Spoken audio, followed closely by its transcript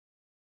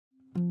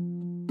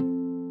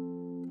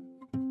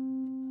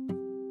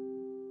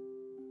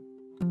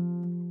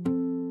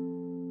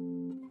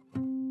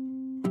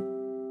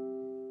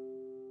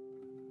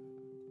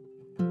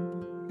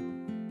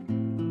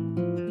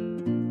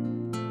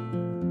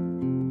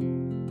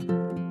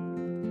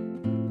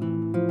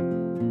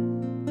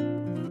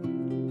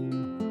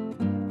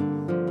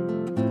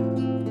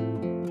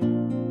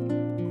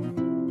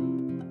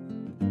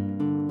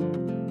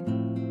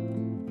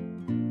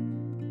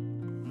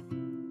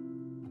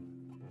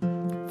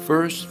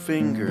First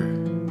finger,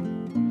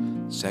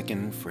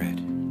 second fret.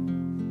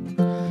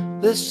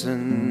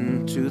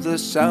 Listen to the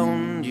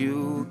sound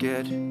you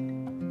get.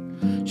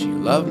 She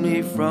loved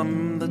me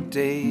from the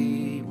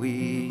day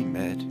we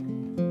met.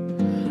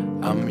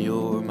 I'm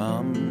your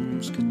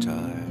mom's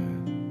guitar.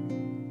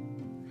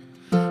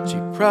 She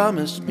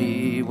promised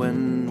me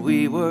when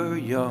we were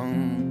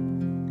young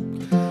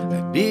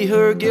I'd be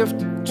her gift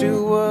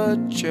to a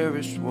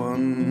cherished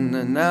one.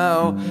 And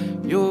now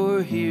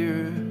you're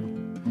here,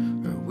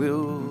 her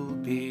will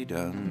be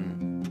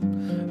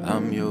done.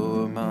 I'm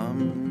your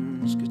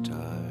mom's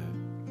guitar.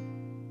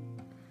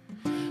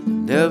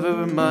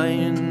 Never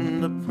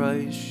mind the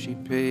price she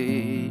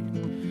paid.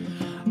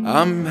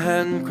 I'm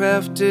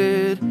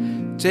handcrafted,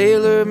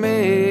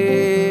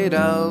 tailor-made.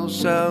 I'll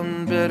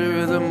sound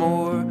better the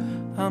more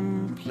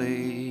I'm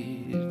played.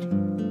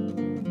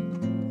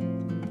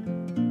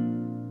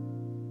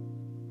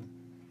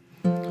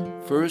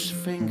 First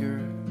finger,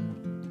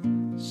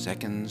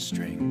 second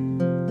string.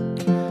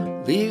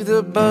 Leave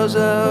the buzz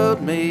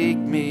out, make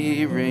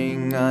me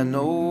ring. I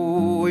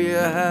know you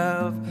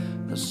have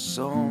a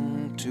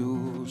song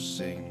to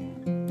sing.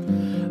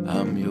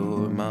 I'm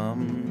your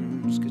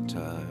mom's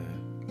guitar.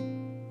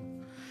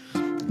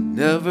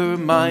 Never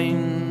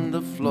mind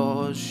the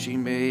flaws she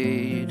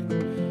made.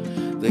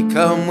 They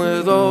come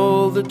with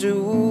all the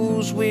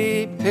dues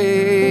we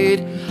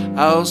paid.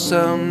 I'll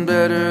sound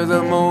better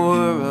the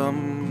more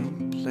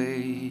I'm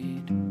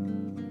played.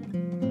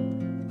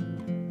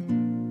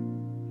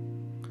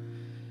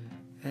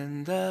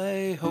 And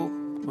I hope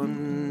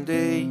one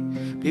day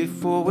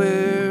before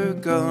we're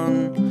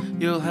gone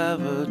you'll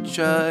have a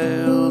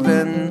child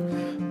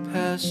and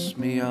pass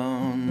me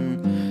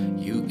on.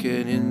 You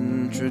can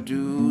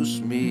introduce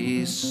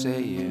me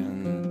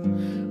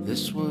saying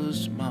this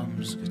was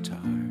Mom's guitar.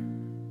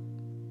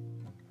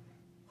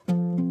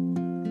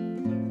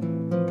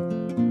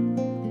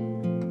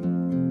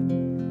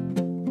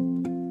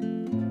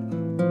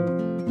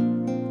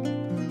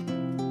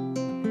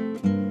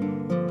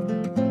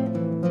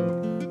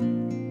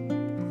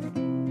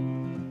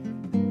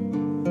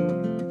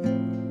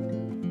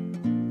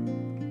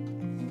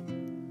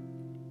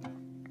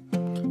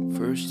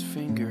 First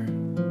finger,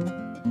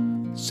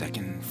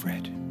 second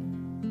fret.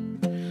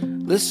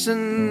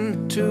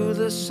 Listen to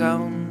the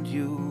sound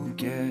you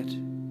get.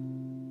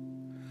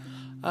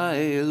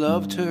 I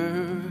loved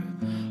her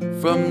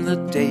from the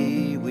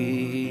day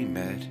we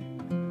met.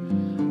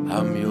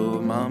 I'm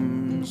your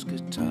mom's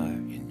guitar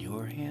in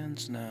your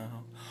hands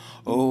now.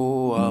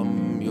 Oh,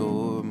 I'm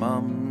your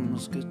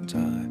mom's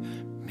guitar